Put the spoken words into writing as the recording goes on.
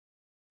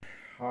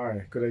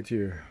Hi, good day to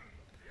you.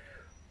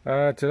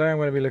 Today I'm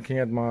going to be looking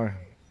at my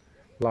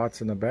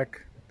lights in the back,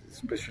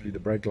 especially the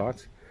brake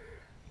lights.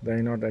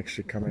 They're not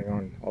actually coming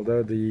on,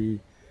 although the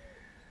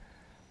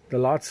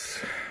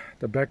lights,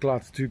 the back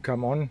lights do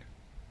come on,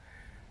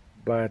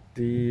 but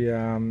the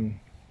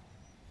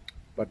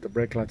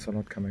brake lights are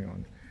not coming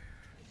on.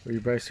 We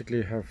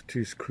basically have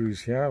two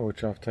screws here,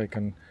 which I've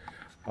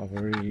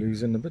already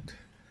loosened a bit.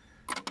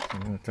 So I'm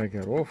going to take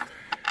that off.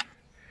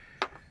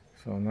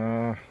 So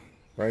now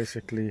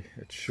basically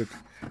it should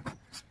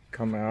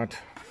come out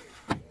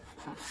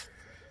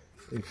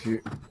if you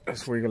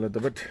just wiggle it a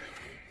bit.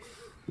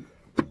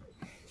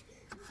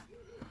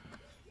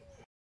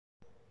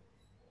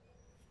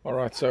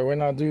 Alright, so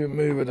when I do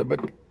move it a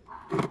bit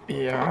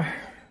here,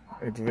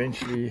 it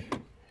eventually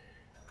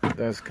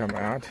does come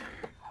out.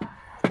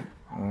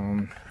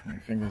 I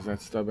think there's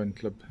that stubborn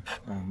clip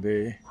down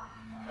there,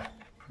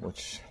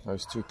 which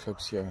those two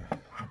clips here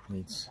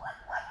needs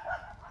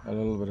a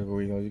little bit of a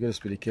wiggle. You got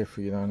to be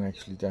careful you don't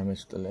actually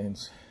damage the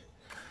lens.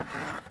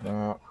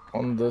 Now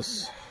on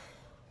this,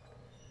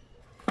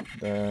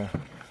 the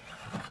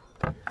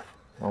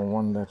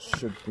one that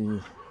should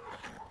be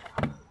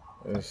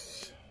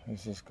is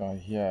this guy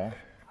here.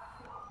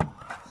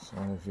 So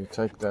if you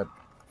take that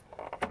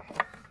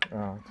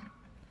out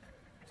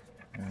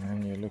and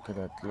then you look at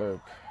that globe,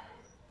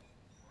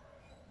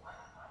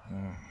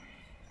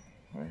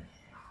 wait.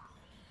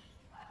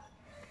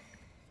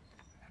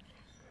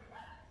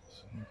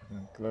 So look at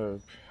that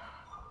globe.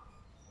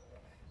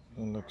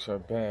 Doesn't look so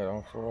bad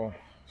after all.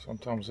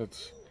 Sometimes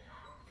it's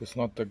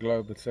not the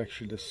globe, it's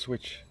actually the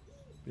switch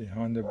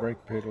behind the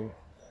brake pedal.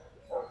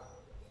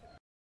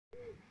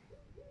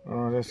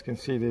 Alright, as you can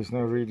see, there's no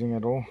reading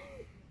at all.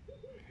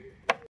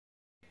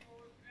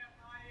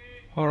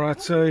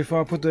 Alright, so if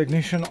I put the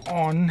ignition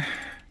on,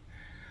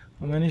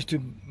 I managed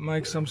to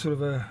make some sort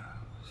of a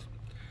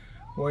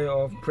way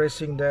of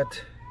pressing the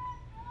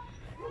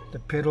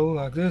pedal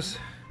like this,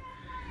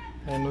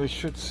 and we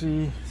should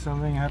see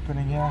something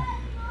happening here.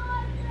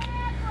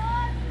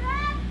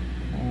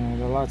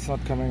 The light's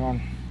not coming on,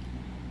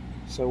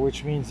 so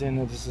which means then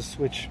that it's a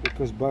switch,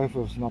 because both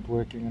of it's not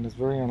working, and it's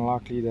very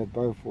unlikely that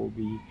both will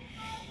be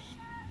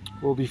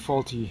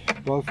faulty.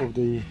 Both of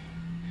the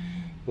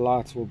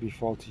lights will be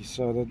faulty,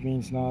 so that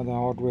means now the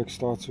hard work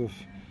starts with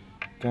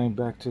going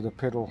back to the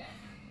pedal.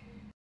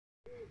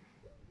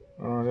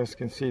 Alright, as you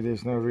can see,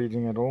 there's no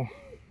reading at all.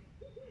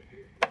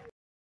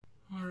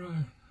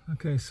 Alright,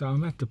 okay, so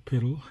I'm at the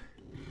pedal.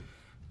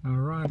 Now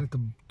right at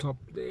the top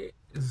there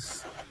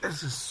is a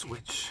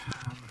switch,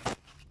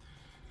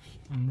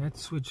 and that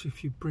switch,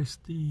 if you press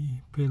the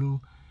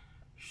pedal,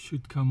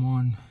 should come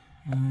on,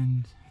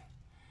 and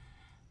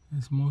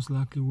that's most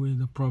likely where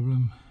the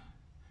problem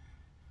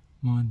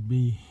might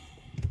be.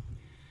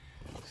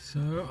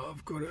 So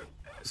I've got to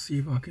see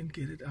if I can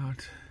get it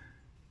out.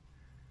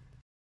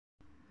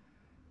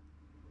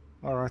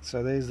 Alright,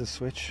 so there's the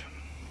switch.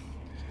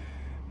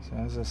 So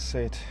as I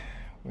said,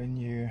 when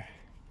you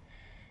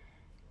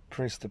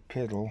press the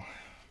pedal,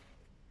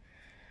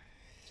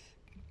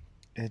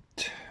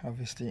 it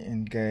obviously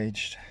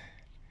engaged.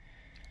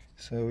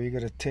 So we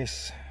got to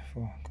test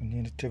for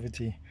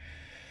continuity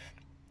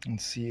and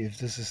see if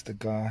this is the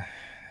guy,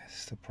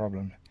 it's the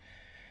problem.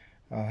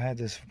 I've had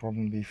this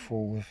problem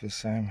before with the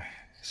same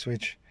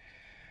switch.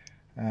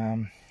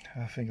 I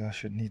think I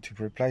should need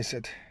to replace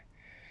it.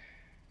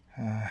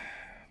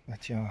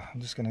 But yeah,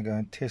 I'm just going to go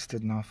and test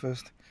it now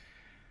first.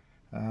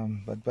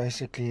 But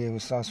basically it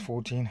was size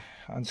 14,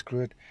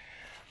 unscrew it,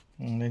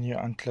 and then you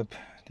unclip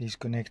these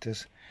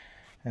connectors,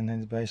 and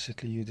then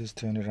basically you just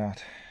turn it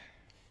out.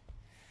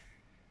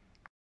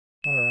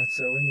 Alright,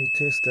 so when you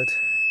test it,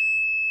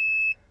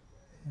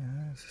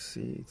 yeah, as you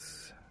see,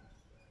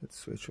 it's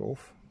switch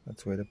off.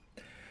 That's where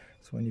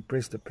so when you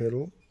press the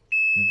pedal,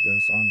 it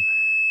goes on.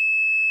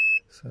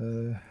 So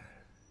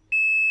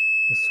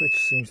the switch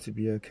seems to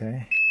be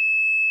okay.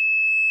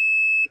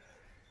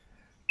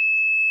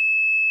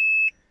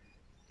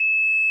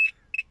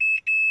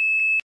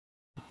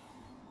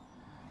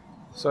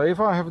 So if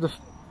I have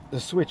the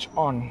switch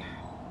on,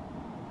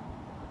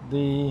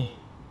 the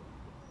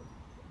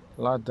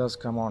light does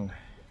come on,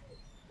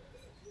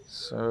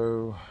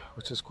 so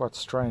which is quite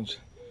strange.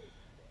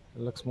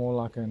 It looks more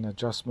like an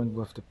adjustment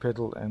with the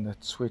pedal and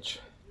that switch,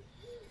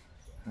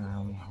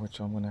 which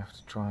I'm going to have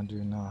to try and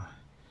do now.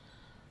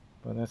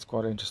 But that's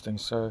quite interesting.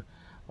 So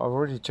I've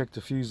already checked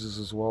the fuses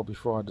as well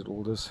before I did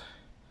all this.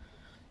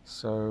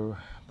 So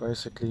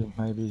basically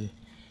maybe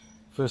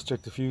first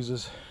check the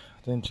fuses,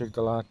 then check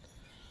the light,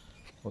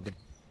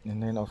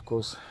 and then of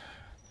course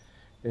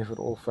if it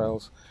all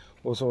fails,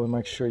 also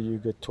make sure you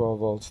get 12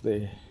 volts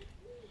there.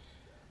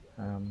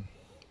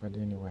 But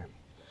anyway,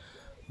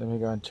 let me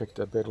go and check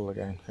the pedal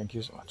again. Thank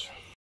you so much.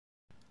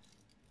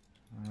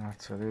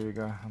 Alright, so there we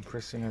go. I'm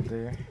pressing it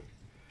there,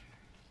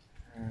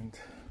 and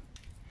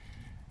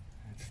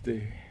it's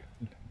there.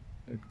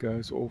 It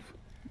goes off,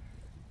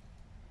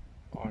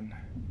 on,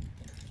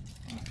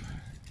 off.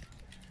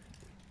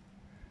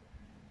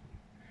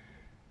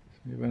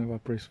 So even if I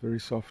press very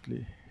softly,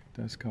 it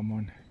does come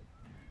on.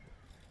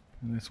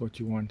 and that's what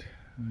you want.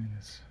 I mean,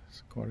 it's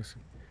quite a...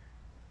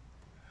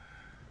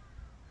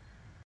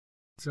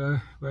 So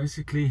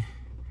basically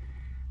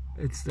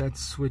it's that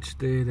switch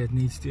there that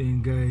needs to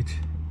engage,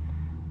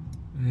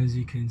 as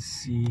you can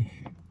see.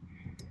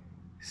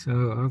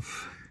 So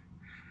I've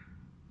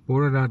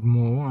brought it out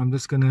more. I'm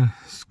just gonna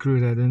screw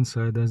that in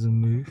so it doesn't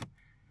move,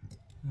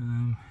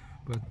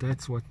 but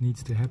that's what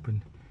needs to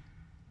happen.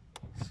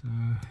 So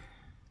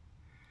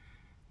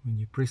when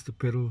you press the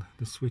pedal,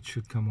 the switch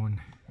should come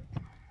on,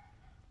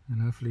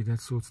 and hopefully that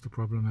sorts the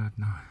problem out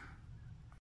now.